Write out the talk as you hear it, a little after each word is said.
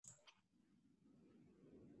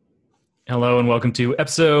Hello and welcome to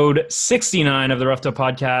episode 69 of the Rough Up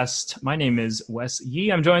Podcast. My name is Wes Yee.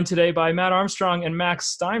 I'm joined today by Matt Armstrong and Max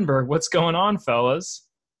Steinberg. What's going on, fellas?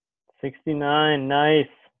 69, nice.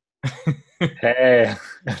 Hey,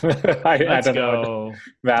 I Let's don't know go. what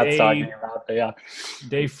Matt's talking about, but yeah.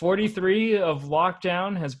 Day 43 of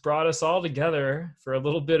lockdown has brought us all together for a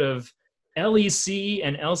little bit of LEC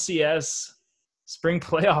and LCS spring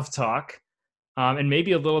playoff talk. And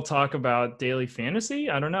maybe a little talk about daily fantasy.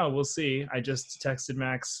 I don't know. We'll see. I just texted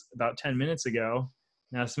Max about 10 minutes ago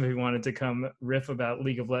and asked him if he wanted to come riff about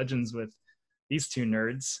League of Legends with these two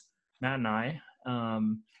nerds, Matt and I.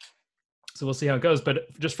 So we'll see how it goes.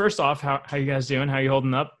 But just first off, how you guys doing? How you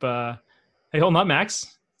holding up? How you holding up,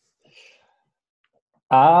 Max?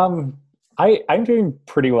 I'm doing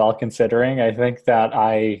pretty well considering. I think that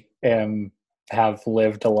have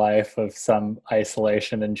lived a life of some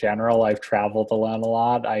isolation in general. I've traveled alone a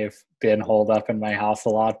lot. I've been holed up in my house a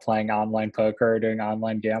lot playing online poker, doing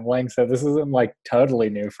online gambling. So this isn't like totally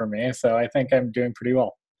new for me. So I think I'm doing pretty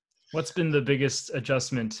well. What's been the biggest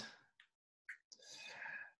adjustment?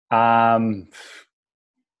 I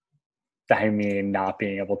mean, not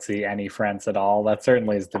being able to see any friends at all. That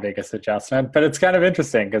certainly is the biggest adjustment. But it's kind of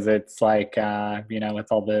interesting because it's like, with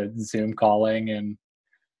all the Zoom calling and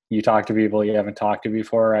you talk to people you haven't talked to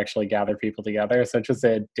before, actually gather people together. So it's just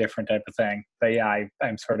a different type of thing. But yeah,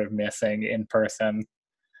 I'm sort of missing in-person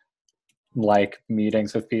like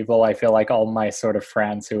meetings with people. I feel like all my sort of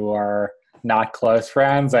friends who are not close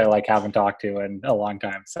friends, I like haven't talked to in a long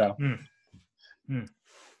time. So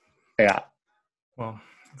yeah. Well,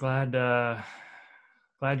 glad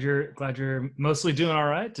you're mostly doing all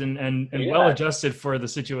right and yeah. well adjusted for the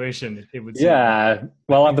situation. It would seem. Yeah.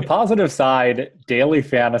 Well, on the positive side, daily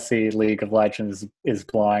fantasy League of Legends is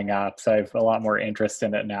blowing up, so I have a lot more interest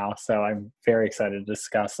in it now. So I'm very excited to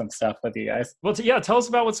discuss some stuff with you guys. Well, tell us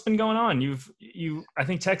about what's been going on. You I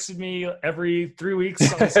think texted me every 3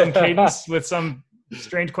 weeks on some cadence with some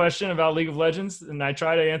strange question about League of Legends, and I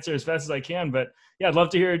try to answer as fast as I can. But yeah, I'd love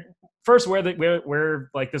to hear first where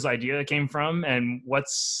like this idea came from and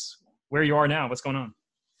where you are now. What's going on?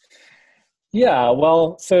 Yeah,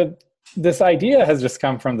 well, so this idea has just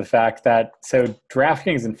come from the fact that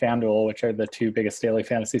DraftKings and FanDuel, which are the two biggest daily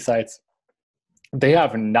fantasy sites, they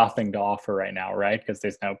have nothing to offer right now, right? Because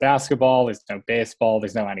there's no basketball, there's no baseball,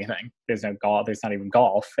 there's no anything. There's no golf, there's not even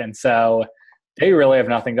golf. And so they really have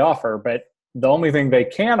nothing to offer. But the only thing they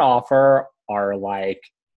can offer are like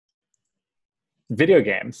video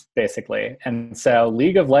games, basically. And so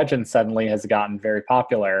League of Legends suddenly has gotten very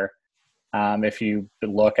popular. If you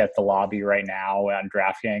look at the lobby right now on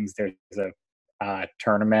DraftKings, there's a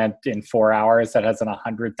tournament in 4 hours that has an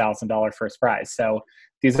 $100,000 first prize. So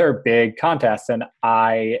these are big contests, and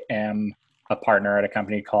I am a partner at a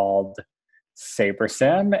company called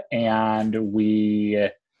SaberSim, and we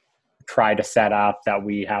try to set up that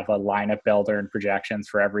we have a lineup builder and projections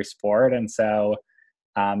for every sport. And so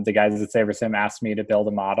the guys at SaberSim asked me to build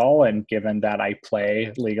a model, and given that I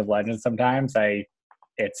play League of Legends sometimes,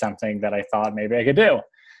 it's something that I thought maybe I could do.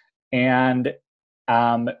 And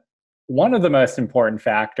one of the most important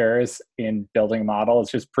factors in building a model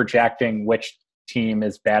is just projecting which team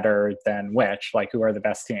is better than which, like who are the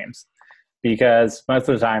best teams. Because most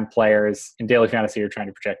of the time players in daily fantasy are trying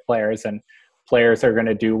to project players, and players are going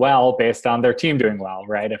to do well based on their team doing well,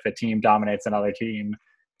 right? If a team dominates another team,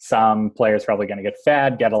 some players probably going to get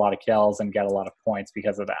fed, get a lot of kills, and get a lot of points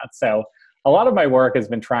because of that. So a lot of my work has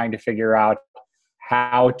been trying to figure out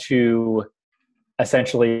how to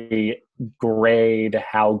essentially grade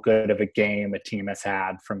how good of a game a team has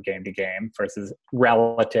had from game to game versus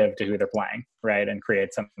relative to who they're playing, right? And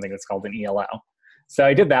create something that's called an ELO. So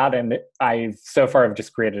I did that, and I've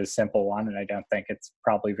just created a simple one, and I don't think it's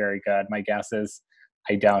probably very good. My guess is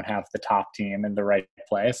I don't have the top team in the right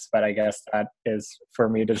place, but I guess that is for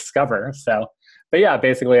me to discover. So, but yeah,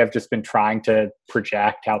 basically I've just been trying to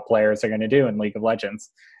project how players are going to do in League of Legends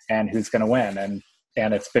and who's going to win. And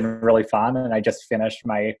it's been really fun. And I just finished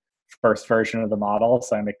my first version of the model.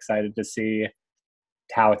 So I'm excited to see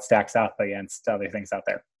how it stacks up against other things out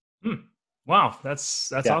there. Wow.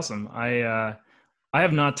 That's awesome. I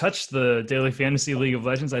have not touched the daily fantasy League of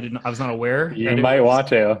Legends. I was not aware. You might want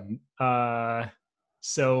to.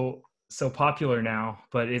 So popular now,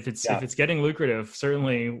 but if it's getting lucrative,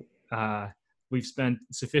 certainly we've spent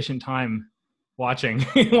sufficient time watching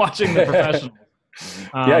the professionals.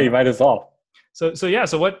 Yeah, you might as well. So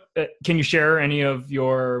what can you share any of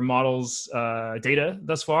your models data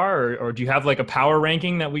thus far, or do you have like a power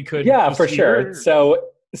ranking that we could? Yeah, for sure. So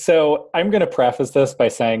So I'm going to preface this by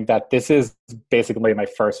saying that this is basically my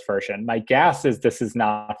first version. My guess is this is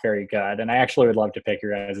not very good, and I actually would love to pick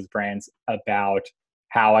your guys' brains about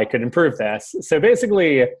how I could improve this. So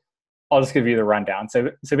basically, I'll just give you the rundown. So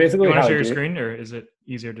basically, You want how to share I your do. screen, or is it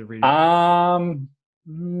easier to read?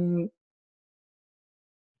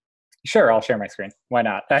 Sure, I'll share my screen. Why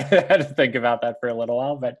not? I had to think about that for a little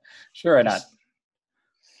while, but sure, why not?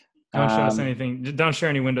 Don't show us anything. Don't share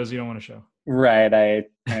any windows you don't want to show. Right. I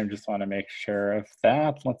just want to make sure of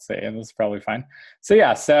that. Let's see. This is probably fine. So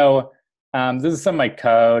yeah, this is some of my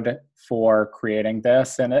code for creating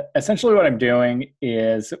this. And essentially what I'm doing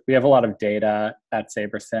is we have a lot of data at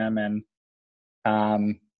SaberSim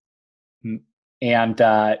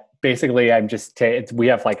and basically I'm just, we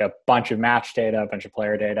have like a bunch of match data, a bunch of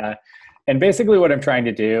player data. And basically what I'm trying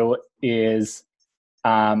to do is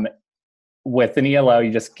with an ELO,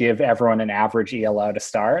 you just give everyone an average ELO to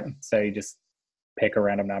start. So you just pick a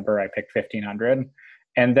random number. I picked 1,500.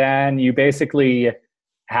 And then you basically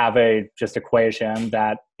have just equation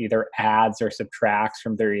that either adds or subtracts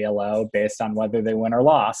from their ELO based on whether they win or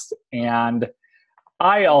lost. And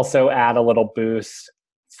I also add a little boost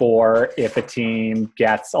for if a team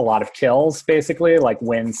gets a lot of kills, basically, like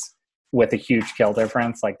wins with a huge kill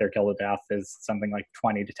difference, like their kill to death is something like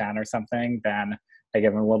 20-10 or something, then I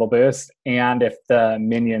give them a little boost. And if the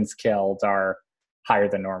minions killed are higher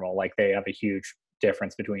than normal, like they have a huge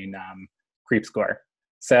difference between creep score.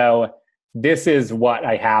 So this is what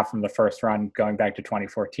I have from the first run going back to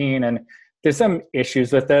 2014. And there's some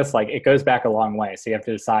issues with this. Like it goes back a long way. So you have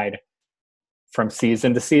to decide from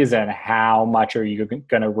season to season, how much are you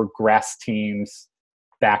going to regress teams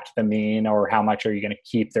back to the mean, or how much are you going to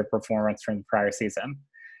keep their performance from the prior season?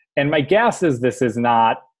 And my guess is this is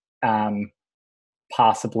not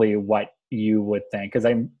possibly what you would think, because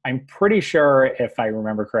I'm pretty sure, if I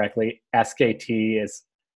remember correctly, SKT is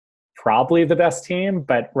probably the best team,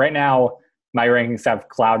 but right now my rankings have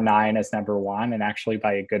Cloud9 as number one, and actually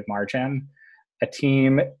by a good margin. A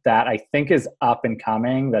team that I think is up and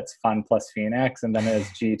coming, that's Fun plus Phoenix, and then there's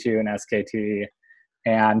G2 and SKT,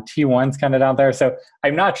 and T1's kind of down there. So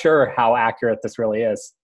I'm not sure how accurate this really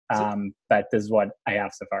is, but this is what I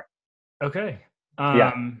have so far. Okay.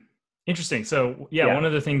 Yeah. Interesting. So yeah, one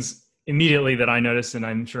of the things immediately that I noticed, and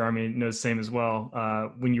I'm sure Army knows the same as well,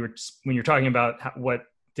 when you're talking about what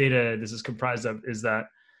data this is comprised of, is that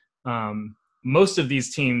most of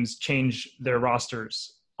these teams change their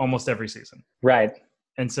rosters almost every season. Right.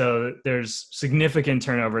 And so there's significant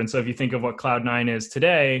turnover. And so if you think of what Cloud9 is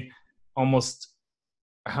today, almost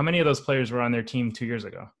how many of those players were on their team 2 years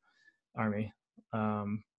ago, Army?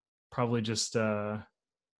 Probably just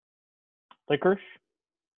Licorice?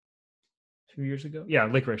 2 years ago? Yeah,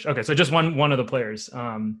 Licorice. Okay, so just one of the players.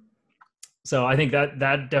 So I think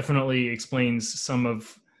that definitely explains some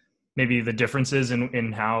of maybe the differences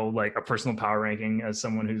in how, like, a personal power ranking, as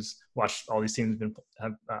someone who's watched all these teams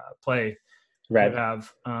play, right.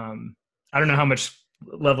 Have. I don't know how much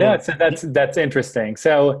level. Yeah, so that's interesting.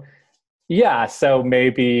 So yeah, so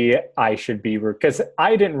maybe I should be, because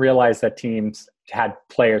I didn't realize that teams had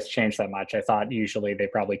players change that much. I thought usually they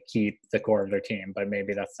probably keep the core of their team, but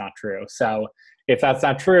maybe that's not true. So if that's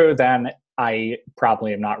not true, then I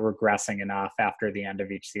probably am not regressing enough after the end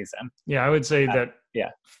of each season. Yeah, I would say that.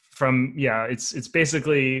 Yeah. It's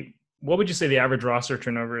basically, what would you say the average roster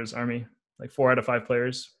turnover is, Army? Like 4 out of 5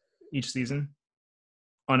 players each season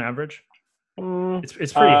on average? It's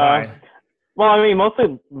pretty high. Well, I mean,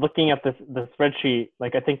 mostly looking at the spreadsheet,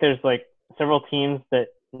 like I think there's like several teams that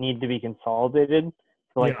need to be consolidated.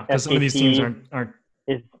 So like because some of these teams aren't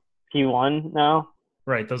is P1 now.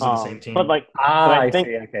 Right, those are the same team. But like, I think,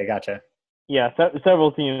 see. Okay, gotcha. Yeah,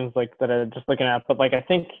 several teams like that I'm just looking at, but like I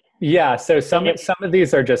think. Yeah, so some of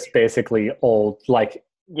these are just basically old, like.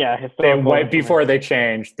 Yeah, historical. Before they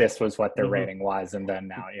changed, this was what their rating was, and then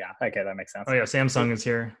now, yeah, okay, that makes sense. Oh yeah, Samsung is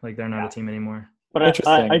here. Like they're not a team anymore. But I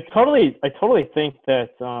totally think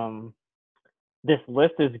that this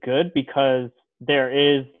list is good, because there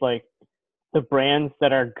is, like, the brands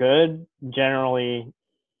that are good generally.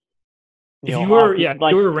 If you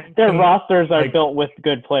were ranking, their rosters are built with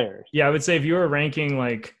good players. Yeah, I would say if you were ranking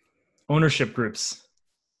like ownership groups,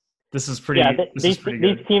 this is pretty. Yeah, these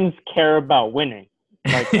good. Teams care about winning.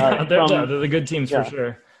 Like, they're the good teams for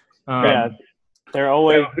sure. They're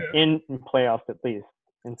always in playoffs at least.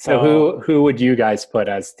 And so who would you guys put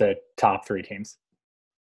as the top 3 teams?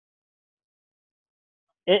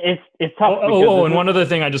 It's tough. And one other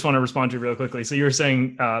thing I just want to respond to real quickly. So you were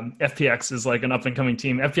saying FPX is like an up and coming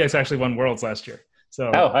team. FPX actually won Worlds last year. So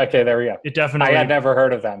okay, there we go. it definitely I had never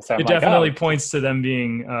heard of them, so I'm it like, definitely points to them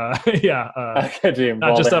being okay, team.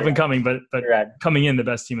 not just up and coming, but right. coming in the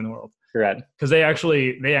best team in the world. Right. Because they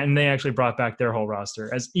actually brought back their whole roster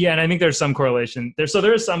and I think there's some correlation there. So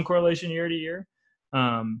there is some correlation year to year,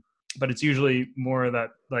 but it's usually more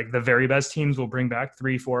that like the very best teams will bring back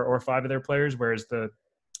 3, 4, or 5 of their players, whereas the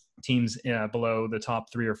teams below the top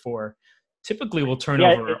 3 or 4 typically will turn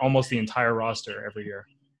over almost the entire roster every year.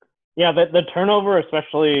 Yeah, the turnover,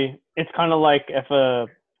 especially, it's kind of like if a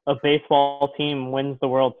baseball team wins the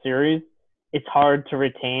World Series, it's hard to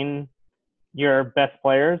retain your best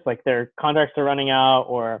players. Like their contracts are running out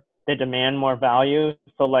or they demand more value.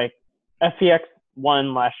 So like FPX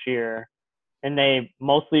won last year and they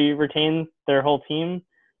mostly retained their whole team,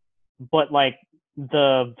 but like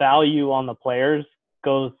the value on the players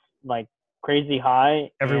goes like crazy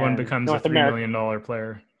high. Everyone becomes a $3 million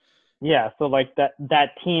player. Yeah, so like that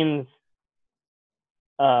team's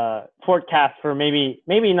forecast for maybe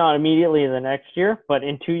not immediately the next year, but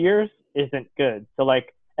in 2 years isn't good. So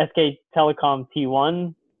like SK Telecom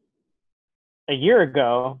T1 a year or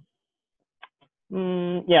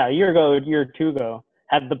 2 ago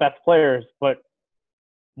had the best players, but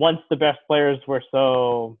once the best players were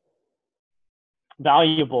so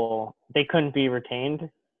valuable, they couldn't be retained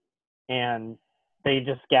and they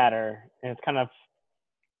just scatter. And it's kind of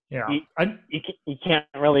you can't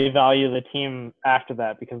really value the team after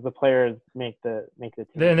that because the players make the team.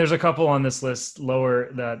 Then there's a couple on this list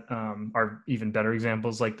lower that are even better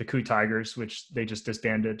examples, like the Koo Tigers, which they just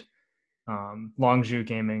disbanded. Longzhu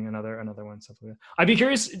Gaming, another one, stuff like that. I'd be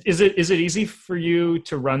curious, is it easy for you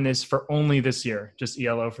to run this for only this year, just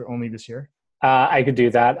ELO for only this year? I could do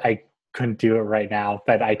that. I couldn't do it right now,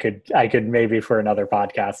 but I could maybe for another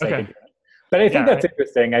podcast. Okay. I could do it. But I think that's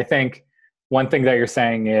interesting. I think one thing that you're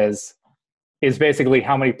saying is basically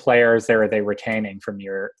how many players are they retaining from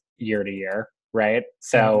year to year, right?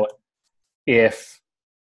 So if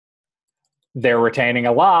they're retaining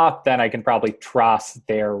a lot, then I can probably trust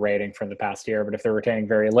their rating from the past year. But if they're retaining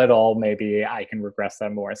very little, maybe I can regress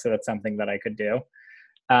them more. So that's something that I could do.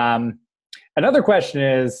 Another question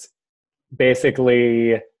is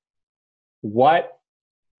basically what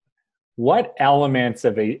elements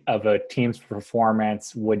of a team's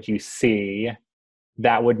performance would you see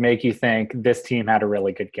that would make you think this team had a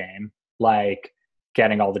really good game? Like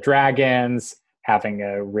getting all the dragons, having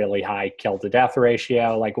a really high kill to death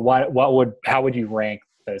ratio. Like how would you rank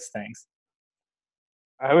those things?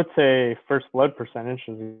 I would say first blood percentage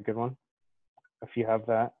is a good one, if you have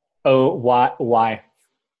that. Oh, why?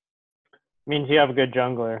 Means you have a good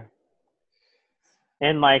jungler.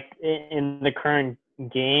 And like in the current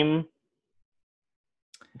game,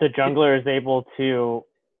 the jungler is able to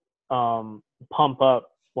pump up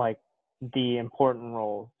like the important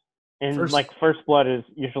roles. And like first blood is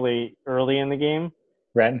usually early in the game.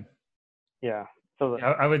 Right. Yeah. So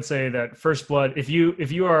I would say that first blood, if you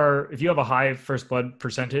have a high first blood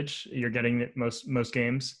percentage, you're getting it most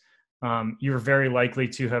games. You're very likely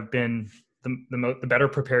to have been the better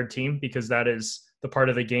prepared team, because that is the part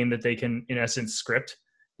of the game that they can, in essence, script.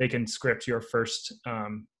 They can script your first,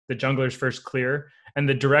 the jungler's first clear, and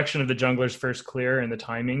the direction of the jungler's first clear and the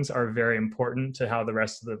timings are very important to how the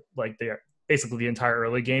rest of basically the entire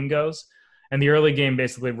early game goes. And the early game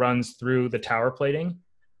basically runs through the tower plating.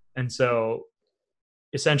 And so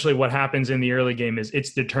essentially what happens in the early game is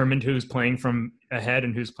it's determined who's playing from ahead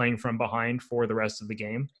and who's playing from behind for the rest of the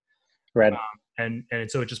game. Right. And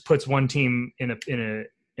so it just puts one team in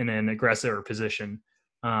an aggressor position.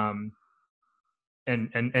 And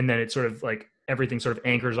then it sort of like everything sort of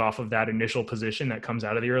anchors off of that initial position that comes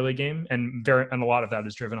out of the early game. And a lot of that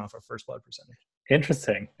is driven off of first blood percentage.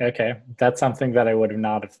 Interesting. Okay. That's something that I would have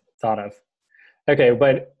not have thought of. Okay.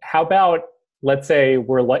 But how about, let's say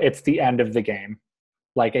it's the end of the game.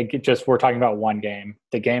 Like we're talking about one game.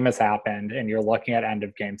 The game has happened and you're looking at end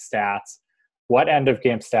of game stats. What end of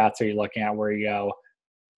game stats are you looking at where you go,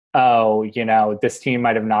 oh, this team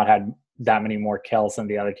might have not had that many more kills than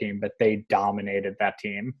the other team, but they dominated that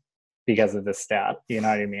team because of this stat. You know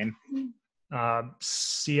what I mean?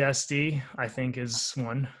 CSD, I think, is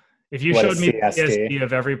one. If you showed me the CSD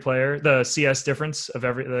of every player, the CS difference of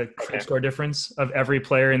the crit score difference of every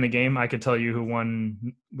player in the game, I could tell you who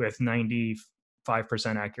won with 95%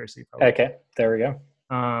 accuracy. Probably. Okay, there we go.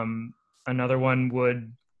 Another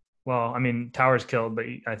one towers killed, but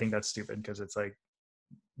I think that's stupid because it's like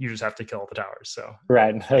you just have to kill the towers. So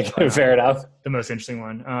right, fair enough. The most interesting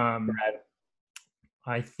one. Right.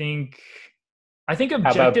 I think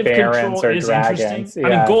objective control is dragons? Interesting.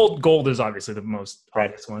 Yeah. I mean, gold is obviously the most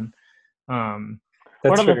obvious one.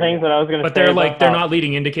 One of the things that I was going to say, but they're not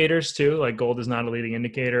leading indicators too. Like gold is not a leading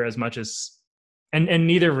indicator as much as, and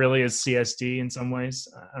neither really is CSD in some ways.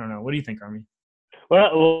 I don't know. What do you think, Army? What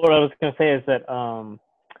I was going to say is that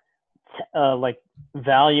like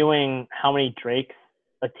valuing how many Drakes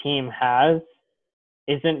a team has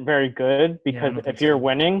isn't very good, because if you're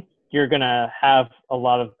winning, you're going to have a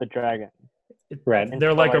lot of the dragons. Right.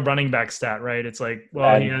 They're like a running back stat, right? It's like,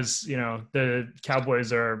 well, he has, the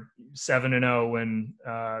Cowboys are 7-0 when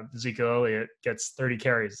Ezekiel Elliott gets 30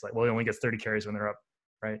 carries. It's like, well, he only gets 30 carries when they're up,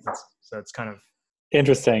 right? So it's kind of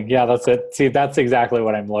interesting. Yeah, that's it. See, that's exactly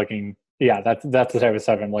what I'm looking. Yeah, that's the type of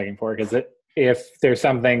stuff I'm looking for. Because if there's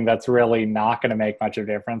something that's really not going to make much of a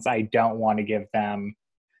difference, I don't want to give them.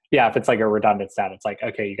 Yeah, if it's like a redundant stat, it's like,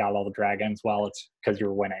 okay, you got all the dragons. Well, it's because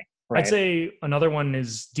you're winning. Right? I'd say another one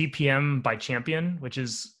is DPM by champion, which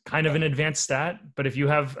is kind of an advanced stat. But if you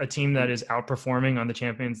have a team that is outperforming on the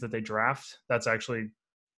champions that they draft, that's actually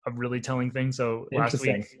a really telling thing. So last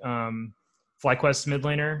week, FlyQuest mid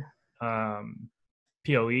laner,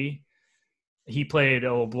 PoE, he played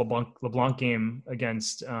a LeBlanc game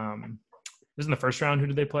against, this was in the first round. Who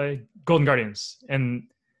did they play? Golden Guardians. And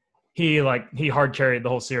he hard carried the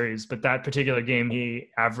whole series, but that particular game, he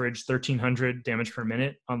averaged 1,300 damage per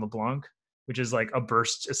minute on LeBlanc, which is like a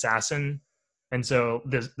burst assassin. And so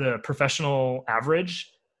the professional average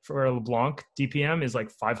for a LeBlanc DPM is like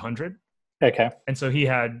 500. Okay. And so he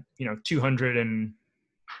had, 200 and,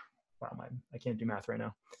 I can't do math right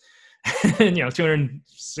now.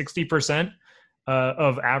 260%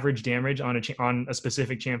 of average damage on a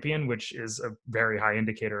specific champion, which is a very high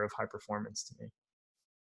indicator of high performance to me.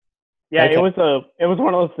 Yeah, okay. It was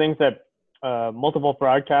one of those things that multiple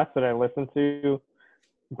broadcasts that I listened to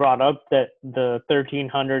brought up, that the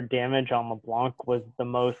 1,300 damage on LeBlanc was the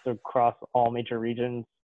most across all major regions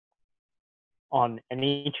on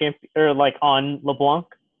any champion, or like on LeBlanc.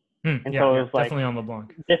 So it was like, definitely on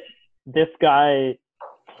LeBlanc. This guy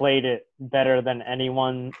played it better than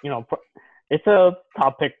anyone. It's a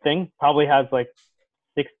top pick thing. Probably has like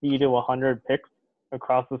 60 to 100 picks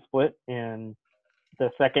across the split, and the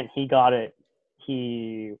second he got it,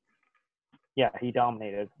 he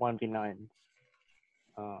dominated 1v9.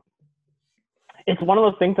 It's one of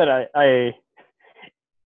those things that I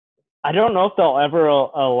don't know if they'll ever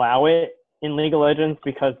allow it in League of Legends,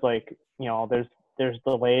 because there's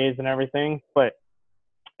delays and everything. But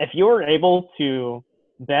if you were able to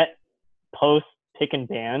bet post pick and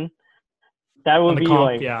ban, that would be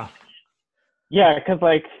comp, because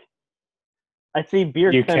I see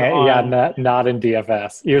Beard. You can't. Not in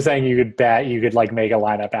DFS. You're saying you could bet. You could make a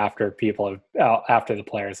lineup after after the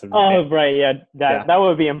players have. Oh, right. Yeah. That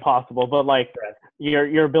would be impossible. But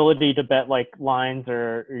your ability to bet lines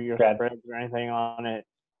or your spreads or anything on it.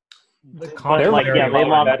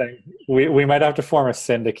 We might have to form a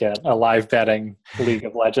syndicate, a live betting League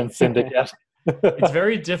of Legends syndicate. It's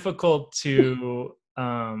very difficult to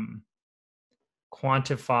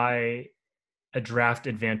quantify a draft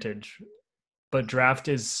advantage. But draft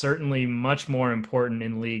is certainly much more important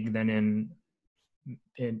in League than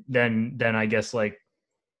than I guess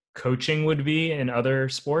coaching would be in other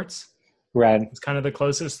sports. Right. It's kind of the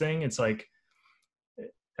closest thing. It's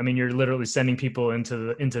you're literally sending people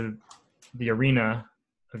into the arena,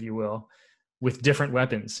 if you will, with different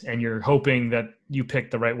weapons, and you're hoping that you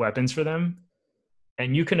pick the right weapons for them.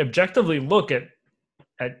 And you can objectively look at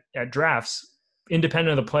drafts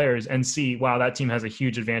independent of the players and see, wow, that team has a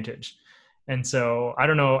huge advantage. And so I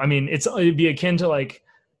don't know. It'd be akin to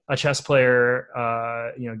a chess player,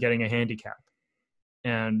 getting a handicap,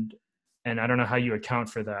 and I don't know how you account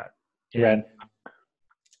for that in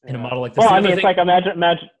a model like this. Well, it's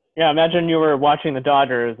imagine you were watching the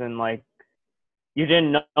Dodgers and you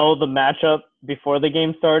didn't know the matchup before the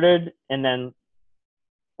game started, and then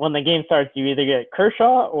when the game starts, you either get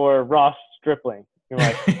Kershaw or Ross Stripling. You're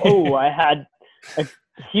like, oh, I had a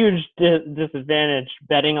huge disadvantage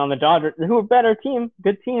betting on the Dodgers, who are a better team,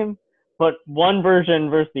 good team, but one version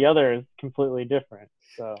versus the other is completely different.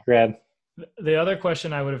 So, the other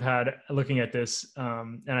question I would have had looking at this,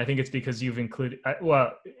 and I think it's because you've included.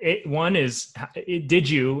 One is, did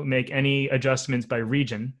you make any adjustments by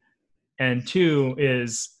region, and two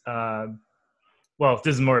is,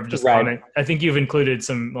 this is more of just comment. I think you've included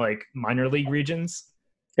some minor league regions,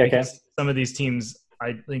 because some of these teams,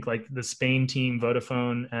 I think the Spain team,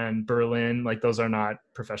 Vodafone, and Berlin, those are not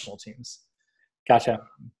professional teams. Gotcha.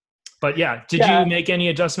 But did you make any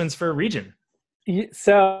adjustments for region?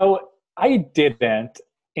 So I didn't.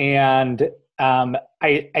 And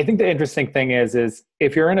I think the interesting thing is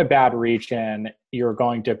if you're in a bad region, you're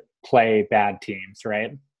going to play bad teams,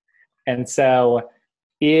 right? And so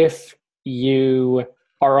if you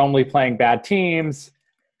are only playing bad teams,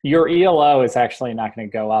 your ELO is actually not going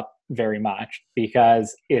to go up very much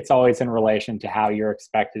because it's always in relation to how you're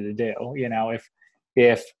expected to do. You know, if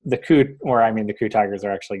the the Coup Tigers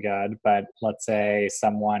are actually good, but let's say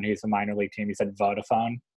someone who's a minor league team, you said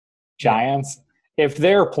Vodafone Giants, if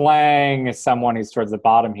they're playing someone who's towards the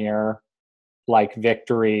bottom here, like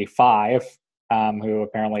Victory 5, who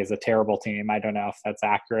apparently is a terrible team. I don't know if that's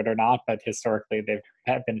accurate or not, but historically they've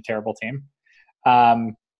been a terrible team,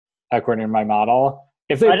 according to my model.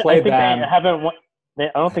 If they played them, they haven't won. I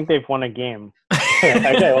don't think they've won a game.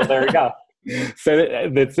 Okay, well there we go. So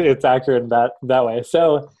it's accurate that way.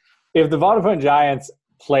 So if the Vodafone Giants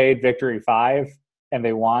played Victory 5 and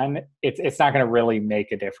they won, it's not going to really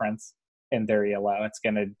make a difference in their ELO. It's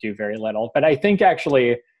going to do very little. But I think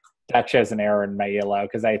actually that shows an error in my ELO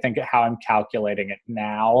because I think how I'm calculating it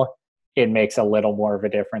now, it makes a little more of a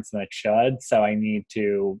difference than it should. So I need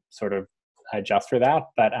to sort of adjust for that.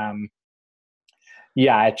 But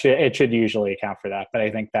yeah, it should usually account for that. But I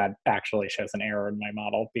think that actually shows an error in my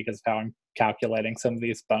model because of how I'm calculating some of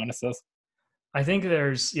these bonuses. I think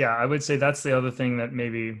I would say that's the other thing that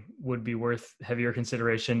maybe would be worth heavier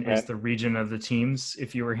consideration is the region of the teams.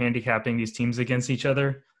 If you were handicapping these teams against each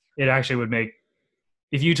other, it actually would make,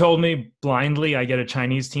 if you told me blindly I get a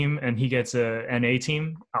Chinese team and he gets a NA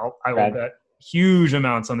team, I will bet huge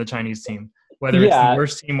amounts on the Chinese team, whether it's the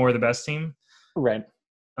worst team or the best team. Right.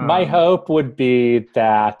 My hope would be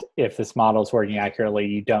that if this model is working accurately,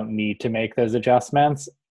 you don't need to make those adjustments,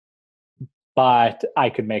 but I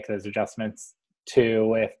could make those adjustments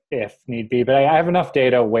too if need be. But I have enough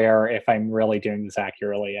data where if I'm really doing this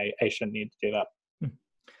accurately, I shouldn't need to do that.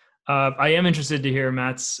 I am interested to hear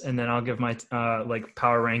Matt's, and then I'll give my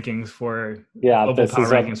power rankings for global power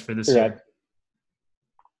rankings for this year.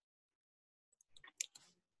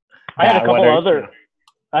 I had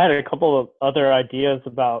a couple of other ideas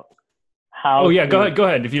about how. Oh yeah, go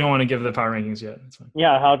ahead. If you don't want to give the power rankings yet, that's fine.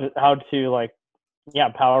 Yeah, how to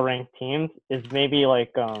power rank teams is maybe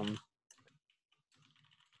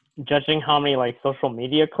judging how many social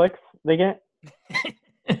media clicks they get.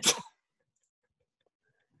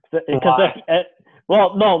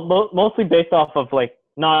 Mostly based off of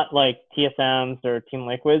not TSMs or Team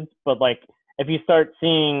Liquids, but if you start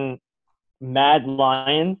seeing Mad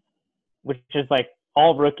Lions, which is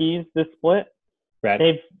all rookies this split,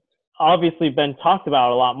 they've obviously been talked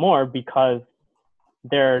about a lot more because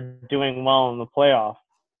they're doing well in the playoffs.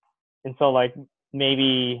 And so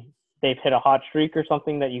maybe they've hit a hot streak or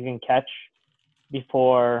something that you can catch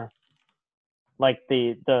before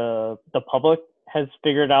the public has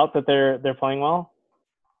figured out that they're playing well.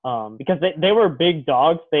 Because they were big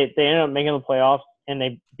dogs. They ended up making the playoffs and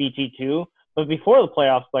they beat G2. But before the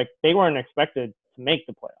playoffs, they weren't expected to make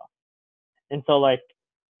the playoffs. And so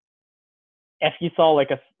if you saw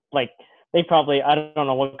they probably, I don't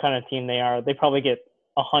know what kind of team they are. They probably get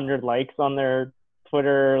 100 likes on their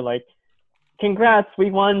Twitter, congrats,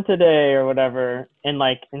 we won today or whatever. And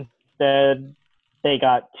instead they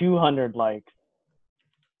got 200 likes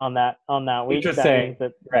on that week. Just saying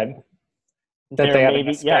that they had an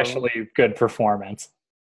especially good performance.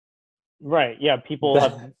 Right. Yeah. People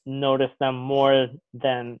have noticed them more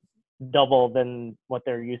than double than what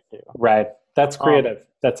they're used to. Right. That's creative.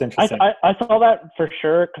 That's interesting. I saw that for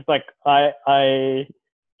sure because I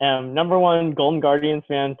am #1 Golden Guardians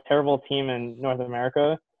fan, terrible team in North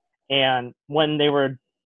America, and when they were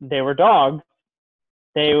dogs,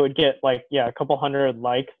 they would get a couple hundred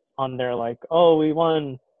likes on their oh, we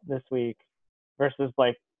won this week, versus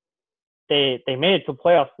they made it to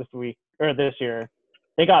playoffs this week or this year.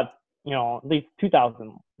 They got at least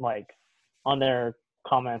 2,000 likes on their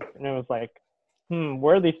comments, and it was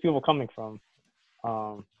where are these people coming from?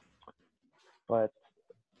 But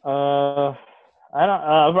I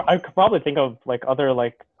don't. I could probably think of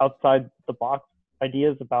other outside the box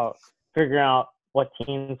ideas about figuring out what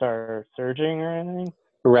teams are surging or anything.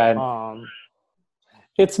 Right.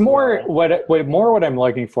 It's more what I'm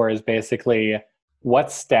looking for is basically what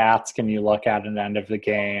stats can you look at the end of the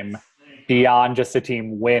game beyond just a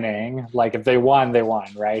team winning. If they won,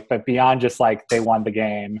 right? But beyond just they won the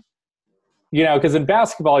game. Because in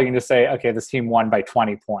basketball, you can just say, okay, this team won by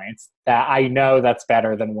 20 points. That I know that's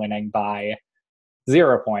better than winning by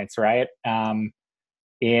 0 points, right?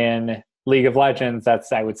 In League of Legends,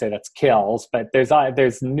 I would say that's kills, but there's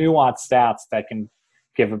nuanced stats that can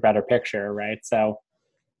give a better picture, right? So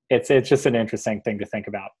it's just an interesting thing to think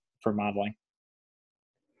about for modeling.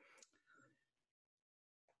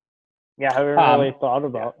 Yeah, I haven't really thought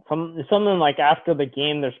about something after the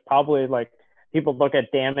game. There's probably people look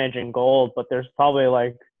at damage and gold, but there's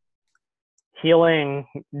probably healing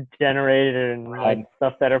generated and like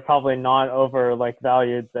stuff that are probably not over like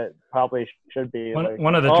valued that probably should be.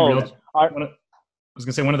 One of the real. I was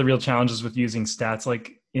gonna say one of the real challenges with using stats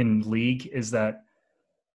like in League is that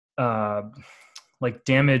like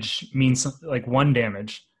damage means like one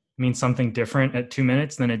damage means something different at 2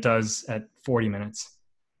 minutes than it does at 40 minutes.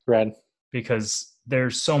 Right. Because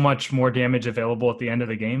there's so much more damage available at the end of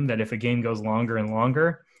the game that if a game goes longer and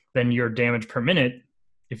longer, then your damage per minute,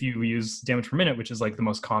 if you use damage per minute, which is like the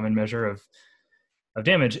most common measure of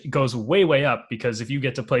damage, it goes way, way up, because if you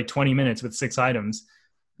get to play 20 minutes with 6 items,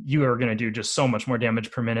 you are going to do just so much more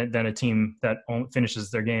damage per minute than a team that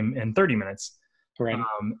finishes their game in 30 minutes. Right.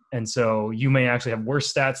 And so you may actually have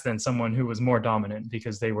worse stats than someone who was more dominant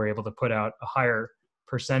because they were able to put out a higher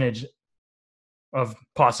percentage of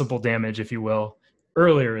possible damage, if you will,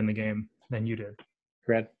 earlier in the game than you did.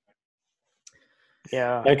 Right.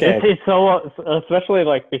 Yeah. Okay. It's so, especially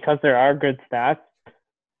like because there are good stats,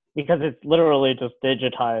 because it's literally just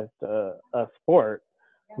digitized a sport.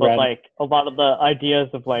 But Right. like a lot of the ideas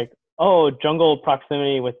of like, oh, jungle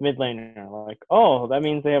proximity with mid laner, like, oh, that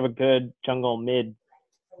means they have a good jungle mid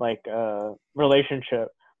like relationship.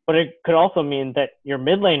 But it could also mean that your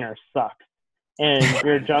mid laner sucks and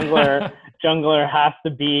your jungler has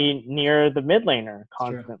to be near the mid laner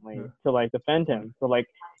constantly to like defend him. So like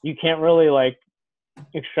you can't really like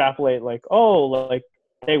extrapolate like, oh, like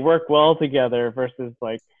they work well together versus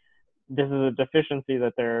like this is a deficiency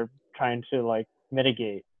that they're trying to like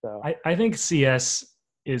mitigate. So I think CS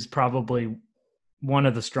is probably one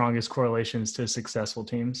of the strongest correlations to successful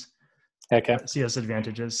teams. Okay. CS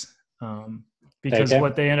advantages, because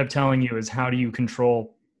what they end up telling you is how do you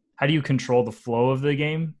control the flow of the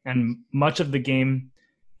game, and much of the game,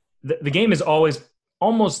 the game is always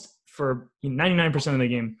almost for 99% of the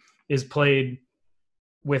game is played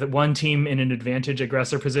with one team in an advantage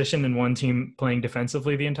aggressor position and one team playing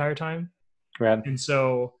defensively the entire time. Right. And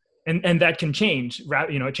so, and that can change,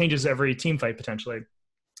 it changes every team fight potentially.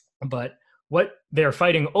 But what they're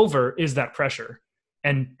fighting over is that pressure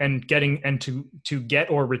and getting, and to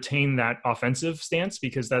get or retain that offensive stance,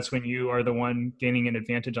 because that's when you are the one gaining an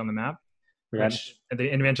advantage on the map. Right. Which,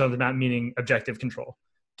 the advantage on the map meaning objective control.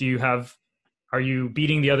 Are you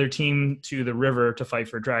beating the other team to the river to fight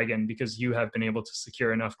for dragon because you have been able to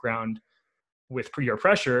secure enough ground with your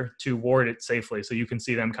pressure to ward it safely so you can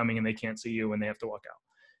see them coming and they can't see you when they have to walk out?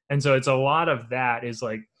 And so it's a lot of that is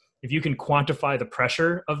like, if you can quantify the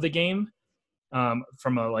pressure of the game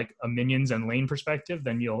from a minions and lane perspective,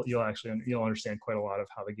 then you'll understand quite a lot of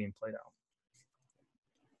how the game played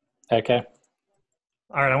out. Okay.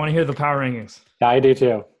 All right, I want to hear the power rankings. I do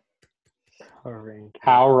too.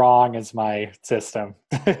 How wrong is my system?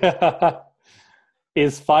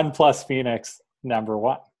 Is Fun plus Phoenix number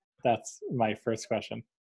one? That's my first question.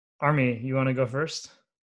 Army, you want to go first?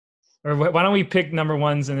 Or why don't we pick number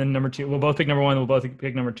ones and then number two? We'll both pick number one, we'll both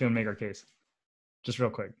pick number two and make our case. Just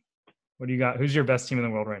real quick. What do you got? Who's your best team in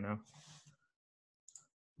the world right now?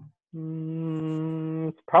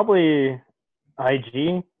 It's probably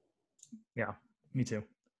IG. Yeah, me too.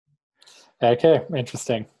 Okay,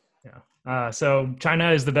 interesting. Yeah. So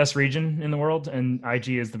China is the best region in the world, and IG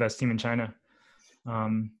is the best team in China.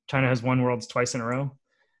 China has won Worlds twice in a row.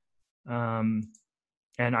 And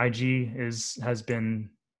IG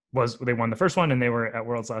they won the first one, and they were at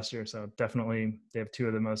Worlds last year. So definitely they have two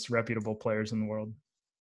of the most reputable players in the world.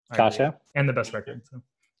 Gotcha. And the best record. So.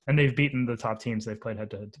 And they've beaten the top teams they've played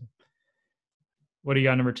head-to-head to. What do you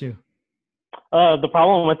got number two? The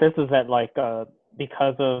problem with this is that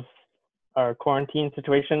because of our quarantine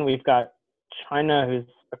situation, we've got China who's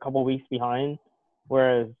a couple weeks behind,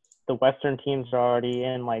 whereas the Western teams are already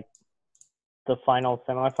in the final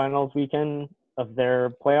semifinals weekend of their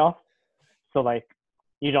playoff. So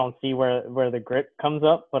you don't see where the grit comes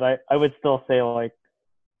up, but I would still say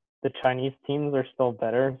the Chinese teams are still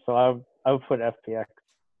better. So I would put FPX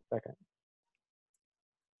second.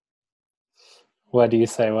 What do you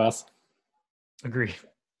say, Wes? Agree.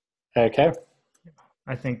 Okay.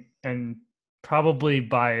 I think, and probably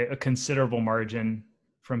by a considerable margin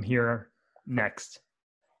from here next.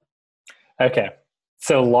 Okay.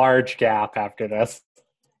 So large gap after this.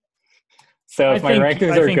 So if my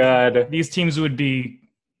rankings are good. These teams would be,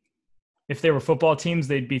 if they were football teams,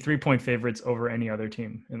 they'd be 3-point favorites over any other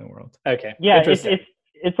team in the world. Okay. Yeah,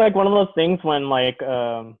 it's like one of those things when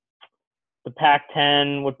the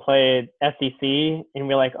Pac-10 would play SEC and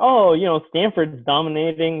be like, oh, Stanford's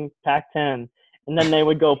dominating Pac-10. And then they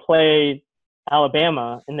would go play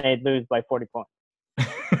Alabama and they'd lose by 40 points.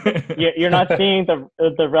 You're not seeing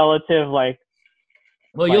the relative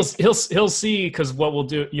Well, you'll see, because what we'll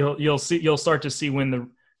do, you'll start to see when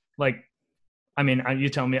I mean, you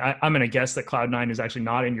tell me. I'm going to guess that Cloud9 is actually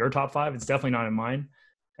not in your top 5. It's definitely not in mine.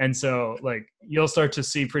 And so, like, you'll start to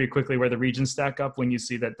see pretty quickly where the regions stack up when you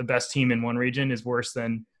see that the best team in one region is worse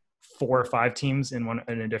than 4 or 5 teams in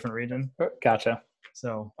a different region. Gotcha.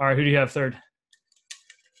 So, all right, who do you have third?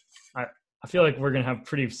 I feel like we're going to have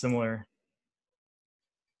pretty similar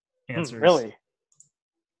answers. Really?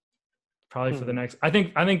 Probably for the next. I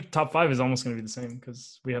think top 5 is almost going to be the same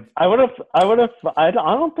because we have. I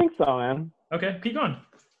don't think so, man. Okay, keep going.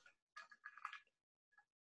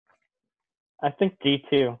 I think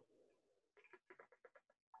G2.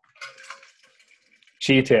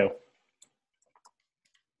 G2.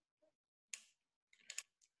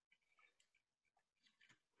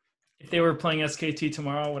 If they were playing SKT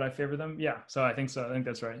tomorrow, would I favor them? Yeah, so I think so. I think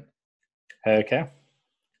that's right. Okay.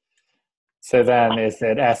 So then is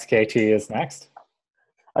it SKT is next?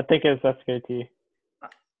 I think it's SKT.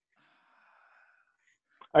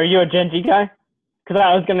 Are you a Gen G guy? Because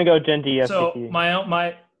I was gonna go Gen G SKT. So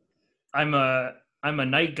I'm a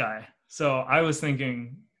Knight guy. So I was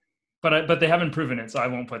thinking, but they haven't proven it, so I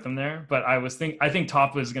won't put them there. But I think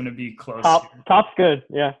top is going to be close. Top's good,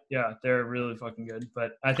 yeah. Yeah, they're really fucking good.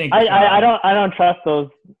 But I think I don't trust those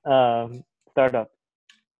startups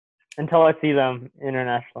until I see them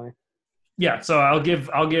internationally. Yeah, so I'll give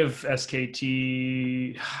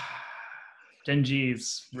SKT. Gen G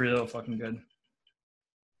is real fucking good.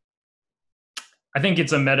 I think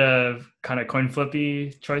it's a meta kind of coin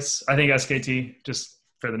flippy choice. I think SKT, just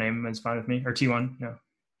for the name, is fine with me. Or T1, yeah.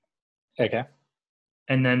 Okay.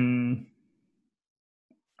 And then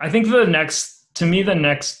I think the next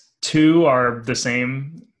 2 are the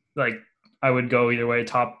same. Like, I would go either way,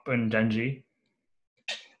 top and Gen G.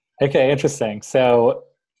 Okay, interesting. So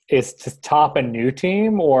is top a new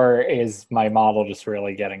team, or is my model just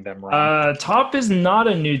really getting them wrong? Top is not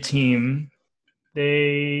a new team.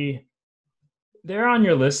 They're on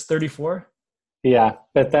your list, 34. Yeah,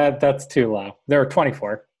 but that's too low. They're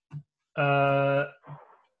 24. Oh,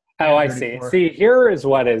 I see. See, here is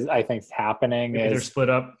what I think is happening. Maybe they're split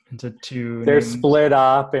up into 2 They're names. split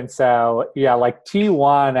up, and so yeah, like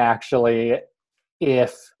T1 actually,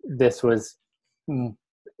 if this was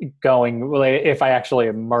going, if I actually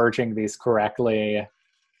am merging these correctly,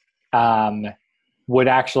 would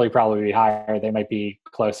actually probably be higher. They might be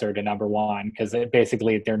closer to number 1 because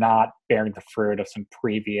basically they're not bearing the fruit of some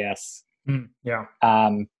previous good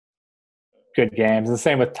games. And the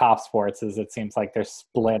same with Top Sports, is it seems like they're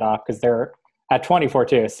split up because they're at 24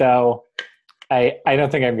 too. So I don't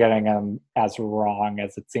think I'm getting them as wrong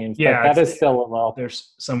as it seems. Yeah, but that is still a little.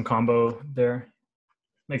 There's some combo there.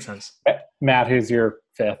 Makes sense. Matt, who's your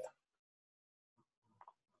 5th?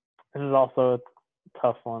 This is also a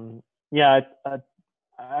tough one. Yeah,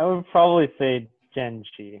 I would probably say Gen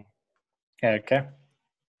G. Okay.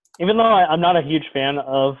 Even though I'm not a huge fan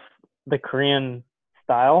of the Korean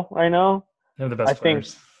style right now, They're the best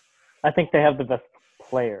players. I think they have the best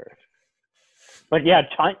players. But yeah,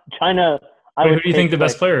 China. Who do you think the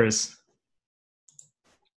best player is?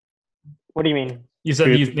 What do you mean? You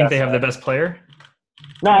said you think they have the best player?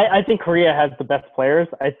 No, I think Korea has the best players.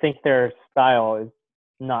 I think their style is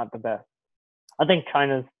not the best. I think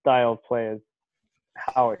China's style of play is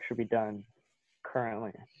how it should be done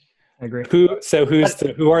currently. I agree.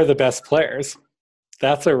 Who are the best players?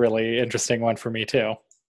 That's a really interesting one for me too.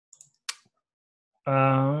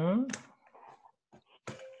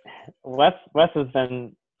 Wes has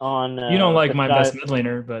been on. You don't like my best mid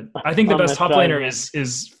laner, but I think the best top laner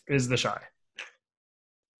is the Shy.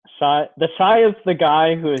 The Shy is the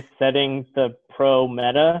guy who is setting the pro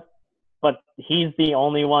meta, but he's the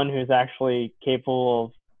only one who's actually capable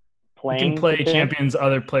of playing. He can play champions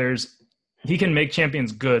other players. He can make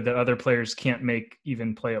champions good that other players can't make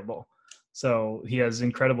even playable. So he has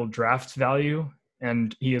incredible draft value,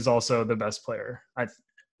 and he is also the best player. I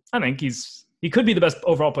think he could be the best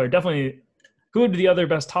overall player. Definitely. Who would be the other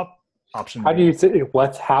best top option? How do you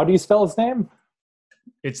spell his name?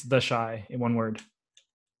 It's the Shy in one word.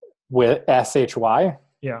 With SHY?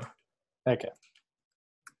 Yeah. Okay.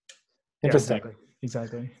 Interesting. Yeah,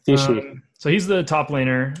 exactly. So he's the top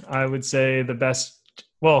laner. I would say the best.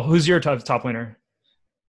 Well, who's your top laner?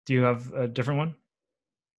 Do you have a different one?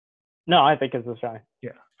 No, I think it's the Shy.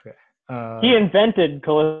 Yeah. Okay. He invented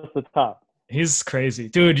Kalista Top. He's crazy,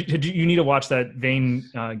 dude. You need to watch that Vayne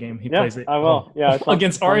game. He plays it. I will. Yeah,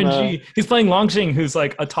 against RNG. He's playing Longxing, who's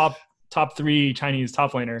like a top 3 Chinese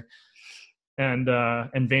top laner, and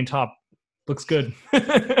Vayne top looks good.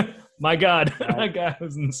 My God, that guy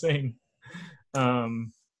was insane.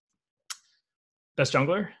 Best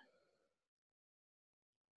jungler?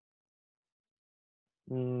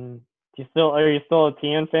 Are you still a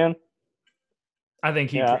TN fan? I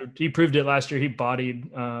think Yeah. he proved it last year. He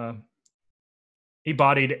bodied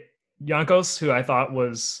Jankos, who I thought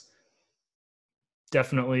was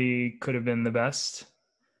definitely could have been the best.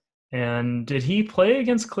 And did he play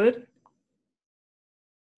against Klid?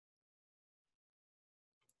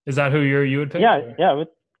 Is that who you would pick? Yeah, yeah.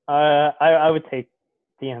 I would take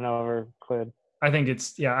Tian over Klid. I think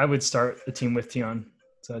I would start the team with Tion.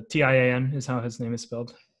 So Tian is how his name is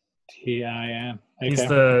spelled. Tin. Okay. He's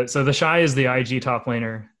the Shy is the IG top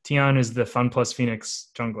laner. Tion is the Fun plus Phoenix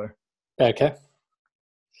jungler. Okay.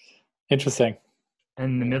 Interesting.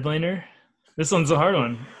 And the mid laner, this one's a hard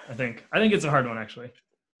one. I think it's a hard one actually.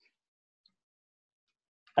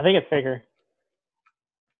 I think it's Faker.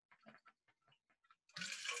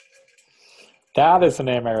 That is a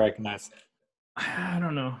name I recognize. I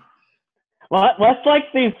don't know. Well, West likes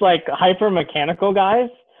these like hyper mechanical guys,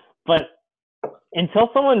 but until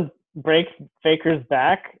someone breaks Faker's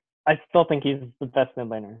back, I still think he's the best mid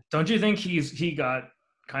laner. Don't you think he got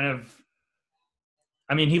kind of?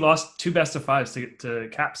 I mean, he lost 2 best of 5s to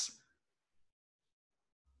Caps,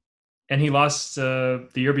 and he lost the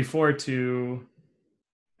year before to.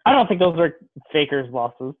 I don't think those are Faker's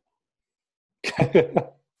losses.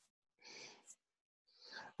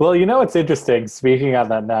 Well, you know what's interesting? Speaking on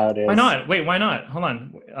that note, is why not? Wait, why not? Hold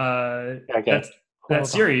on. okay. That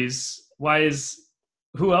series. Why is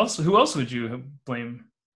who else? Who else would you blame?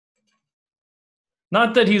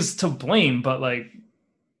 Not that he's to blame, but like,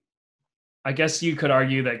 I guess you could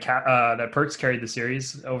argue that that Perks carried the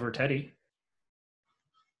series over Teddy.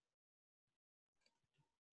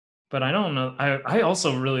 But I don't know. I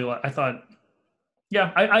also really I thought,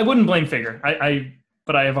 yeah, I wouldn't blame Faker.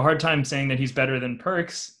 But I have a hard time saying that he's better than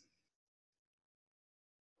Perks.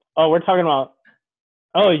 Oh, we're talking about.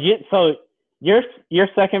 Oh, so your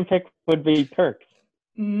second pick would be Perks.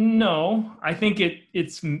 No, I think I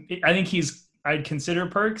think I'd consider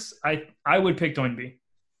Perks. I would pick Doinby.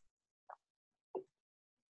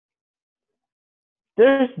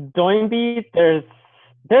 There's Doinby. There's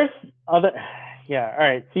other. Yeah. All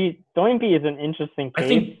right. See, Doinby is an interesting case. I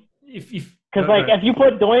think because if you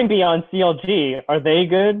put Doinby on CLG, are they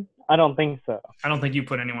good? I don't think so. I don't think you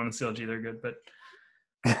put anyone on CLG, they're good. But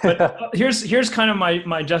here's kind of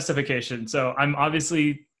my justification. So I'm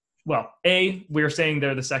obviously, well, we're saying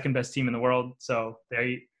they're the second best team in the world, so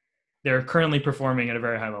they're currently performing at a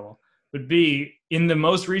very high level. But B, in the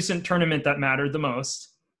most recent tournament that mattered the most,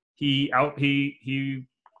 he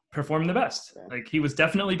performed the best. Like, he was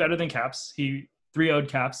definitely better than Caps. He 3-0'd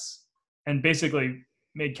Caps and basically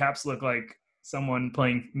made Caps look like someone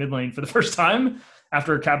playing mid lane for the first time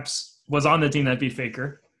after Caps was on the team that beat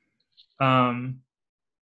Faker.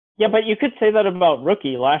 Yeah, but you could say that about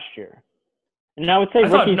Rookie last year. And I would say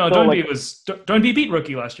Doinby beat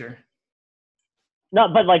Rookie last year. No,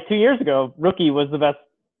 but like 2 years ago, Rookie was the best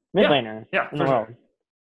mid laner in the world. Sure.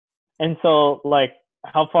 And so, like,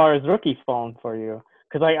 how far has Rookie fallen for you?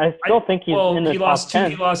 Because I still think he's in the top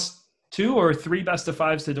 10. He lost 2 or 3 best of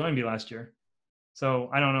 5s to Doinby last year. So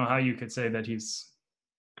I don't know how you could say that he's.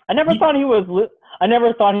 I never thought he was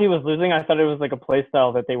losing. I thought it was like a play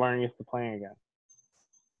style that they weren't used to playing against.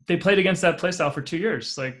 They played against that play style for 2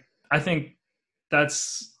 years. Like, I think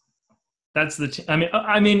that's the.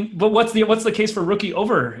 I mean, but what's the case for Rookie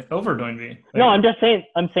over Doinby? Like, no, I'm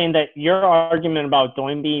saying that your argument about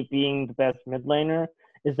Doinby being the best mid laner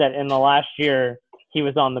is that in the last year he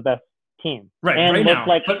was on the best team. Right, and right now.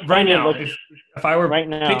 Like, but right now, if I were right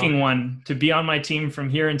now, picking one to be on my team from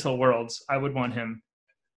here until Worlds, I would want him.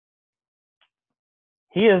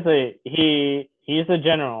 He's a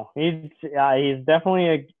general. He's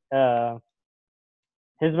definitely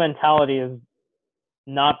his mentality has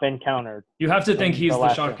not been countered. You have to think he's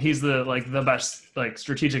the best like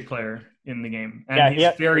strategic player in the game, and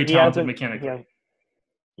he's very talented mechanically.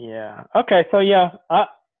 Yeah. Okay. So yeah.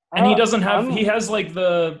 And he doesn't have. He has like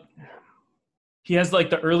the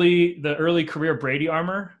early career Brady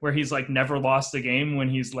armor, where he's like never lost a game when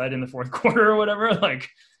he's led in the fourth quarter or whatever. Like,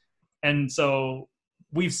 and so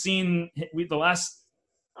we've seen the last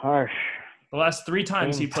 3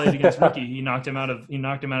 times he played against Rookie, he knocked him out of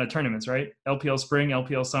tournaments, right? LPL Spring,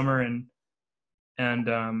 LPL Summer, and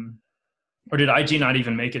or did IG not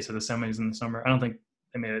even make it to the semis in the summer? I don't think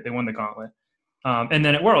they made it. They won the gauntlet. And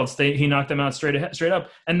then at Worlds, he knocked them out straight up.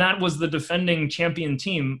 And that was the defending champion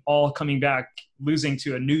team all coming back, losing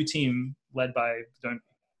to a new team led by Doinby.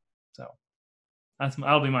 So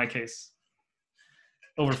that'll be my case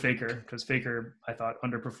over Faker, because Faker, I thought,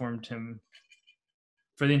 underperformed him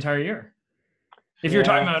for the entire year. If you're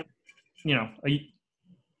talking about,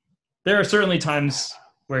 there are certainly times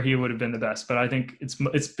where he would have been the best, but I think it's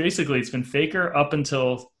been Faker up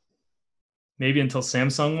until maybe until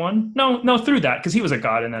Samsung won. No, through that, because he was a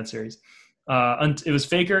god in that series. It was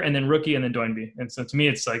Faker and then Rookie and then Doinby. And so to me,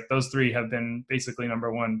 it's like those three have been basically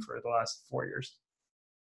number one for the last 4 years.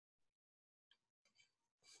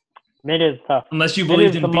 It is tough. Unless you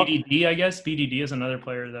believed in BDD, I guess. BDD is another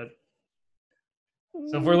player that.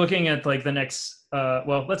 So if we're looking at like the next,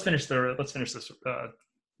 let's finish this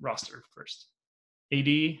roster first.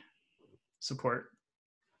 AD support.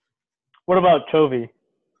 What about Chovy?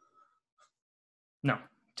 No,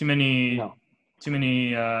 too many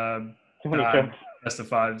Choves. best of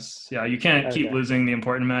fives. Yeah, you can't keep losing the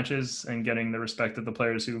important matches and getting the respect of the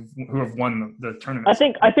players who have won the tournament.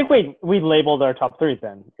 I think we labeled our top three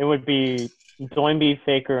then. It would be Doinby,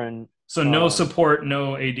 Faker, and so no support,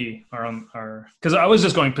 no AD are because I was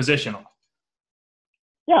just going positional.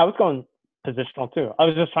 Yeah, I was going positional too. I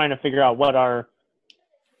was just trying to figure out what our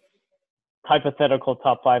hypothetical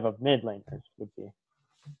top five of mid laners would be.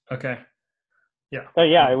 Okay. Yeah. So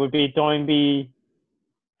yeah, it would be Doinby,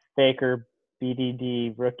 Faker,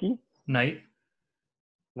 BDD, Rookie. Knight.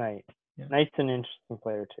 Yeah. Knight's an interesting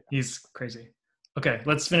player too. He's crazy. Okay,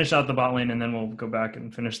 let's finish out the bot lane and then we'll go back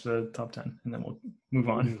and finish the top 10 and then we'll move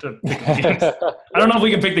on to pick the games. I don't know if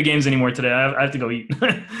we can pick the games anymore today. I have to go eat.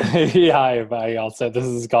 Yeah, I also, this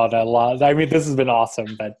has gone a lot. I mean, this has been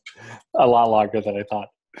awesome, but a lot longer than I thought.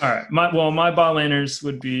 All right. My bot laners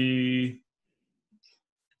would be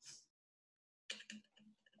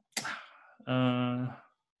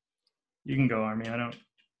you can go, Army. I don't.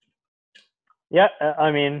 Yeah,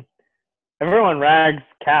 I mean, everyone rags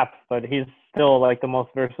Caps, but he's still like the most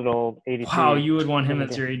versatile ADC. Wow, you would want him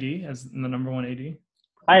as your AD, as the number one AD?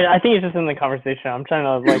 I think he's just in the conversation. I'm trying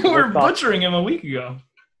to like. We were butchering him a week ago.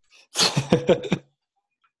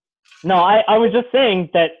 No, I was just saying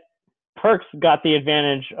that Perks got the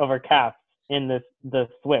advantage over Caps in the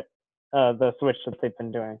switch that they've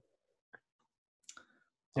been doing.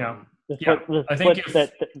 Yeah. I think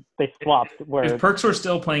that they swapped. If Perks were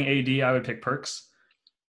still playing AD, I would pick Perks.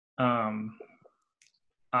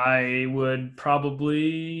 I would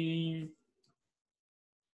probably.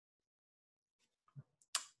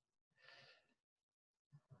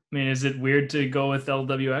 I mean, is it weird to go with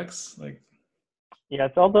LWX? Like, yeah,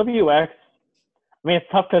 it's LWX. I mean, it's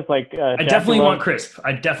tough because like I definitely want Crisp.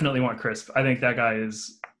 I think that guy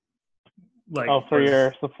is like. Oh, for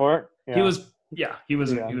your support. Yeah. He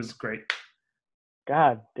was great.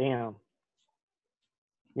 God damn.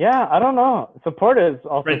 Yeah, I don't know. Support is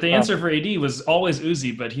also right. The tough. answer for AD was always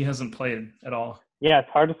Uzi, but he hasn't played at all. Yeah, it's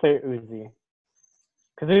hard to say Uzi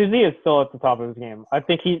because Uzi is still at the top of his game. I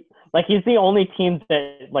think he's the only team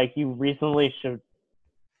that like you recently should.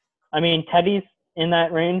 I mean, Teddy's in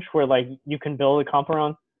that range where like you can build a comp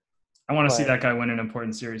around. I want to see that guy win an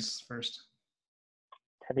important series first.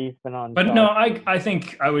 Teddy's been on. But no, I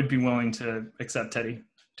think I would be willing to accept Teddy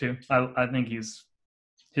too. I think he's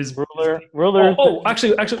his ruler.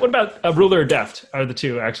 Actually, what about Ruler or Deft are the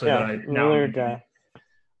two actually that I now. Ruler or Deft.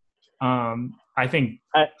 I think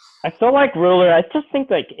I still like Ruler. I just think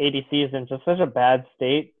like ADC is in just such a bad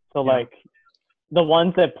state. So like the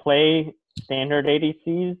ones that play standard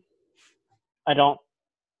ADCs, I don't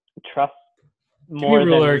trust more. Give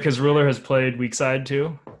me Ruler because Ruler has played weak side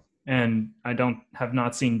too, and I have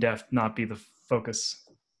not seen Deft not be the focus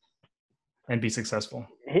and be successful.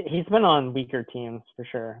 He's been on weaker teams for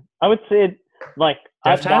sure. I would say like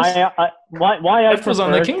Deft why Deft was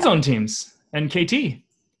on the Kingzone teams and KT.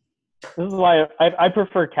 This is why I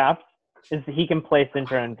prefer Caps. Is he can play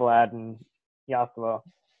Syndra and Vlad and Yasuo.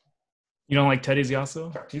 You don't like Teddy's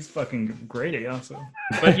Yasuo? He's fucking great at Yasuo.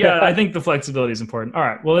 But yeah, I think the flexibility is important. All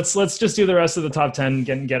right, well let's just do the rest of the top 10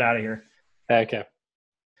 and get out of here. Okay.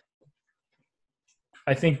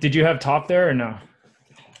 I think did you have top there or no?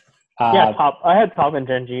 Yeah, top. I had top and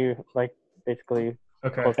Genji like basically.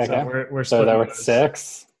 Okay. So we're so there were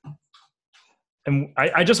 6. And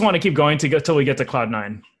I just want to keep going till we get to Cloud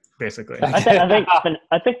 9, basically. I think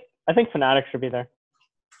Fnatic should be there.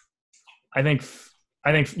 I think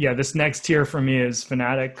yeah. This next tier for me is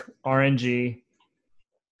Fnatic, RNG,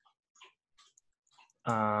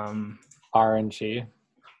 RNG,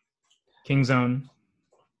 Kingzone.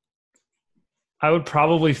 I would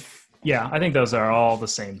probably I think those are all the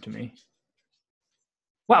same to me.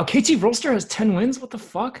 Wow, KT Rolster has 10 wins. What the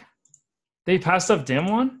fuck? They passed up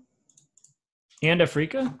Damwon and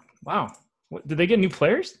Afrika. Wow, did they get new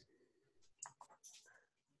players?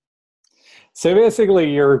 So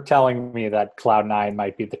basically, you're telling me that Cloud9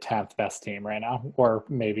 might be the 10th best team right now, or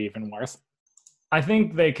maybe even worse. I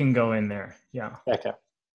think they can go in there. Yeah. Okay.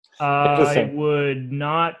 I would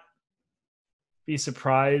not be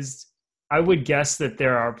surprised. I would guess that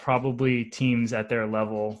there are probably teams at their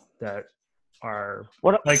level that are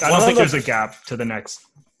What, like, I don't think there's a gap to the next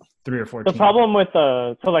 3 or 4 the teams. problem with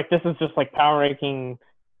so like this is just like power ranking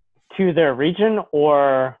to their region,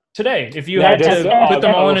 or Today, if you had to put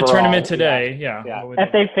them all in a tournament today,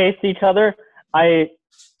 if they faced each other,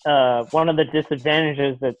 one of the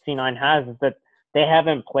disadvantages that C9 has is that they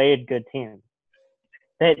haven't played good teams.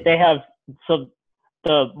 They have, so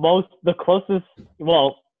the closest,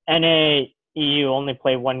 well, NA EU only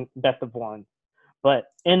play one best of 1, but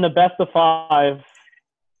in the best of 5,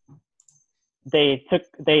 they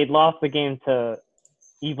lost the game to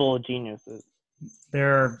Evil Geniuses.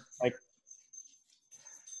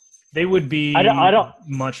 They would be I don't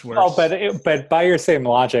much worse. Oh, but by your same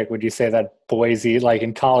logic, would you say that Boise, like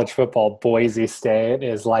in college football, Boise State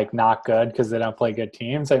is like not good because they don't play good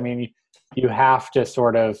teams? I mean, you have to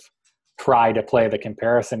sort of try to play the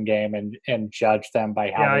comparison game and judge them by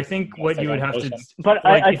how. Yeah, I think what you would have to. But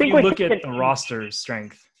like, I if think you look at the roster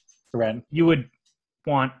strength, right, you would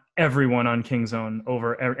want everyone on Kingzone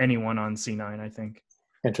over anyone on C9. I think.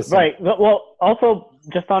 Interesting. Right. Well, also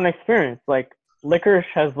just on experience, like. Licorice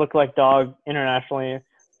has looked like dog internationally.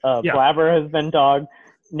 Blabber has been dog.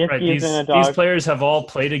 Niski's been a dog. These players have all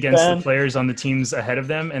played against the players on the teams ahead of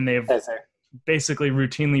them, and they've basically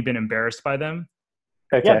routinely been embarrassed by them.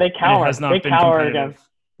 Okay. Yeah, they cower. It has not been cower competitive. Against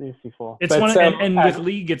these people. It's and with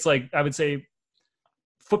league, it's like, I would say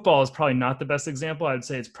football is probably not the best example. I would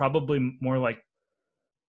say it's probably more like,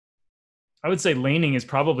 I would say laning is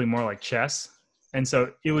probably more like chess. And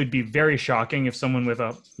so it would be very shocking if someone with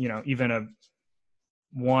a, even a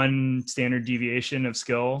 1 standard deviation of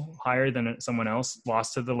skill higher than someone else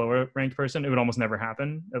lost to the lower ranked person. It would almost never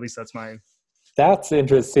happen. At least that's my. That's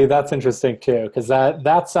interesting. That's interesting too, because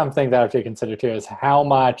that's something that I have to consider too. Is how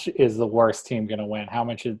much is the worst team going to win? How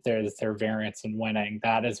much is their variance in winning?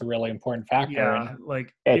 That is a really important factor. Yeah, and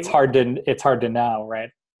like it's hard to know, right?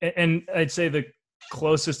 And I'd say the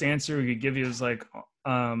closest answer we could give you is like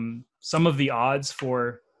some of the odds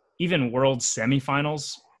for even world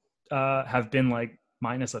semifinals have been like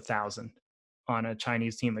minus 1,000 on a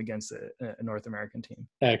Chinese team against a North American team.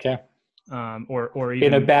 Okay. Or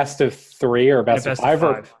even in a best of 3 or best of 5,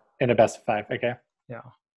 or in a best of 5. Okay. Yeah.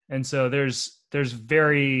 And so there's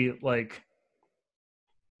very like,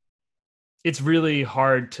 it's really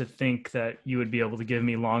hard to think that you would be able to give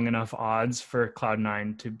me long enough odds for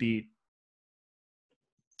Cloud9 to beat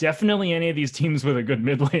definitely any of these teams with a good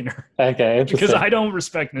mid laner. Okay, interesting. Because I don't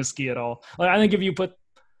respect Niski at all. Like, I think if you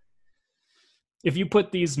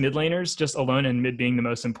put these mid laners just alone, and mid being the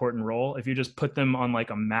most important role, if you just put them on like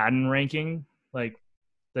a Madden ranking, like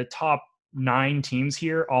the top 9 teams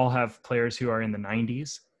here all have players who are in the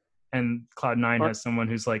 90s, and Cloud9 has someone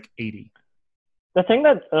who's like 80. The thing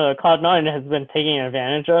that Cloud9 has been taking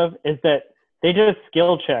advantage of is that they just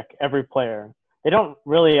skill check every player. They don't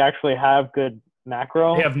really actually have good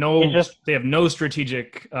macro. They have no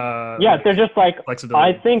strategic. They're just like,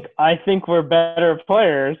 flexibility. I think we're better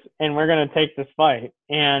players, and we're gonna take this fight.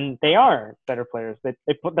 And they are better players. They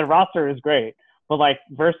put their roster is great, but like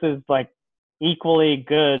versus like equally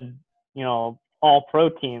good, all pro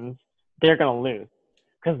teams, they're gonna lose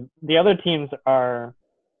because the other teams are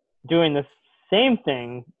doing the same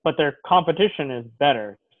thing, but their competition is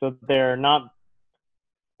better, so they're not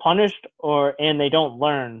punished and they don't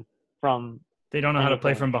learn from. They don't know how to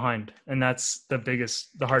play from behind. And that's the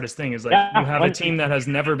hardest thing is like, you have a team that has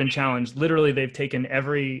never been challenged. Literally, they've taken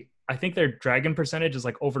I think their dragon percentage is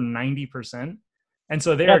like over 90%. And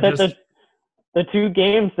so they are just. The 2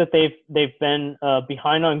 games that they've been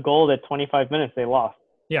behind on gold at 25 minutes, they lost.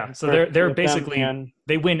 Yeah. So they're basically,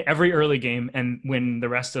 they win every early game and win the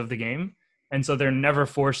rest of the game. And so they're never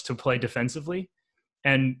forced to play defensively.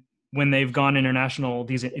 And when they've gone international,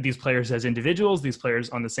 these players as individuals, these players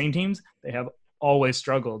on the same teams, they have always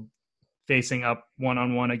struggled facing up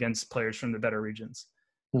one-on-one against players from the better regions.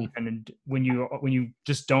 And when you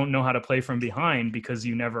just don't know how to play from behind because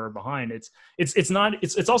you never are behind, it's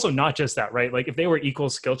also not just that, right? Like if they were equal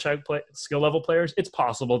skill level players, it's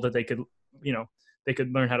possible that they could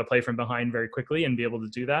learn how to play from behind very quickly and be able to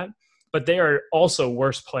do that. But they are also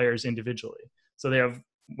worse players individually. So they have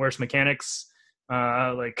worse mechanics.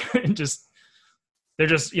 They're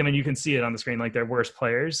just, you can see it on the screen, like they're worse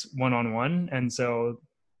players one-on-one. And so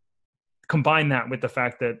combine that with the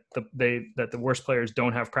fact that the worst players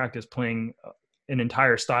don't have practice playing an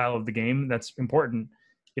entire style of the game that's important,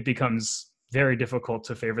 it becomes very difficult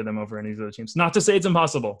to favor them over any of these other teams. Not to say it's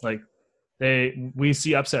impossible. Like we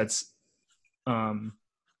see upsets,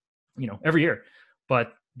 every year,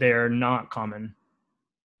 but they're not common.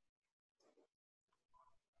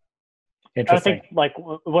 Interesting. I think like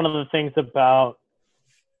one of the things about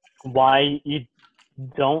why you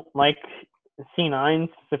don't like C9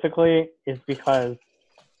 specifically is because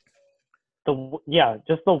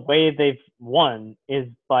just the way they've won is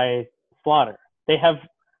by slaughter. They have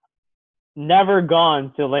never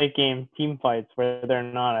gone to late game team fights where they're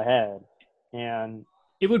not ahead. And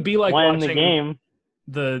it would be like when watching the game,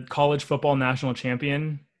 the college football national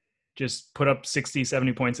champion just put up 60,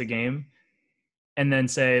 70 points a game and then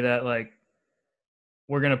say that, like,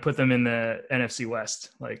 we're going to put them in the NFC West.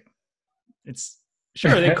 Like, it's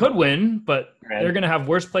sure they could win, but they're going to have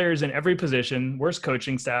worse players in every position, worse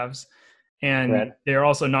coaching staffs, and they're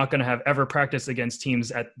also not going to have ever practiced against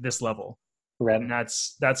teams at this level. And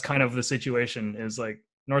that's kind of the situation, is like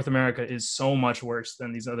North America is so much worse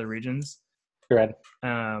than these other regions.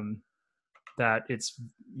 That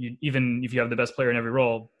even if you have the best player in every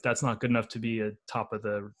role, that's not good enough to be a top of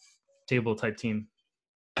the table type team.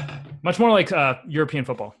 Much more like European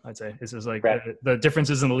football, I'd say. This is like the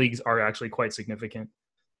differences in the leagues are actually quite significant.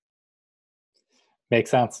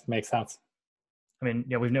 Makes sense. I mean,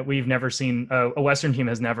 yeah, we've never seen a Western team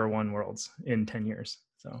has never won Worlds in 10 years.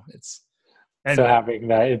 So it's so having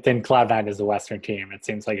that, then Cloud9 is a Western team. It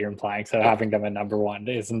seems like you're implying. So having them at number one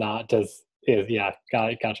is not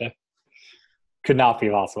gotcha. Could not be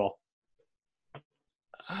possible.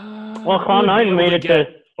 Well, Cloud9 made it to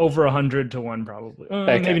over 100 to 1 probably.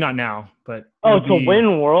 Maybe not now, but to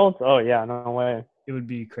win Worlds? Oh yeah, no way. It would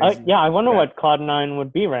be crazy. I wonder what Cloud9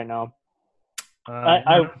 would be right now.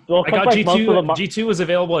 I got G2. G2 was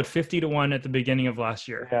available at 50 to 1 at the beginning of last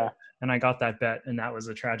year. Yeah. And I got that bet, and that was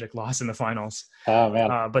a tragic loss in the finals. Oh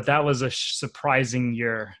man! But that was a surprising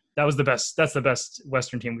year. That was the best. That's the best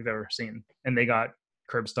Western team we've ever seen, and they got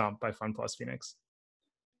curb stomped by Fun Plus Phoenix.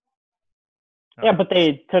 Yeah, but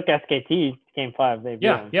they took SKT Game 5. They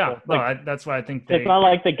yeah. So, that's why I think it's not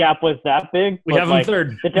like the gap was that big. We have them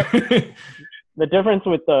third. The difference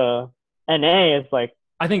with the NA is like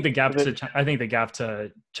I think the gap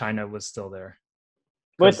to China was still there.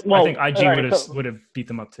 I think IG would have beat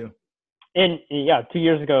them up too. 2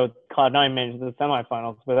 years ago, Cloud9 made it to the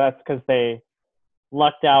semifinals, but that's because they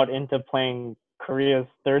lucked out into playing Korea's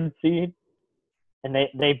third seed, and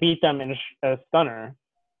they beat them in a stunner.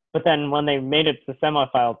 But then when they made it to the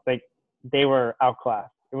semifinals, they were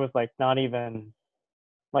outclassed. It was like not even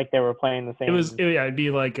like they were playing the same. It'd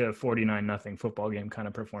be like a 49-0 football game kind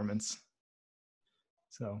of performance.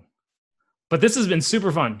 So, but this has been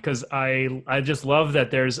super fun because I just love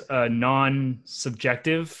that there's a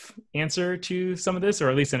non-subjective answer to some of this, or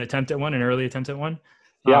at least an early attempt at one.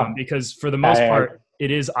 Yeah. Because for the most part,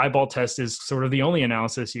 it is eyeball test is sort of the only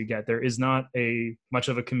analysis you get. There is not much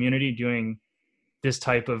of a community doing this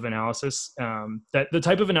type of analysis. That the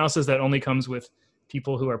type of analysis that only comes with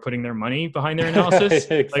people who are putting their money behind their analysis.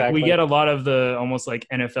 Exactly. Like we get a lot of the almost like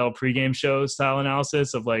NFL pregame show style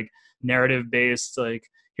analysis of like narrative based, like,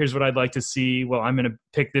 here's what I'd like to see. Well, I'm going to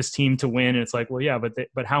pick this team to win. And it's like, well, yeah,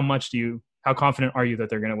 but how confident are you that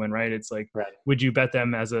they're going to win? Right. It's like, would you bet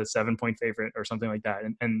them as a 7-point favorite or something like that?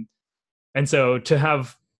 And so to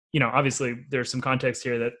have, obviously there's some context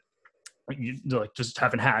here that you like just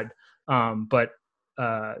haven't had. But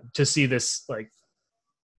to see this, like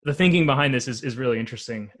the thinking behind this is really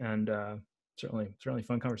interesting and certainly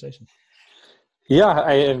fun conversation. Yeah,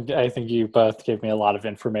 I think you both gave me a lot of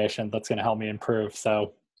information that's going to help me improve.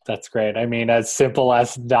 So that's great. I mean, as simple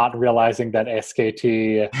as not realizing that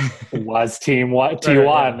SKT was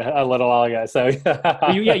T1 a little while ago. So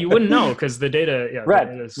you wouldn't know because the data. Yeah, right.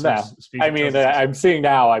 The data I mean, I'm seeing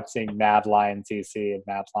Mad Lions EC and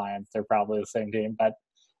Mad Lions. They're probably the same team, but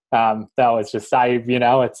that was just I'm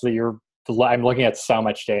looking at so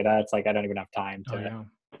much data. It's like I don't even have time to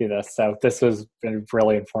do this. So this was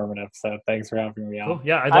really informative. So thanks for having me on. Cool.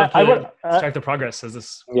 Yeah, I'd love to track the progress as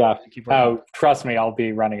this. Yeah. Trust me, I'll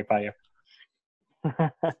be running it by you.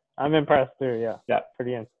 I'm impressed too. Yeah. Yeah.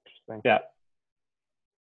 Pretty interesting. Yeah.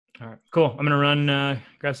 All right. Cool. I'm gonna run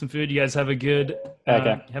grab some food. You guys have a good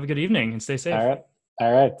evening and stay safe.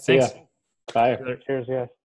 All right. See ya. Bye. Cheers. Yes.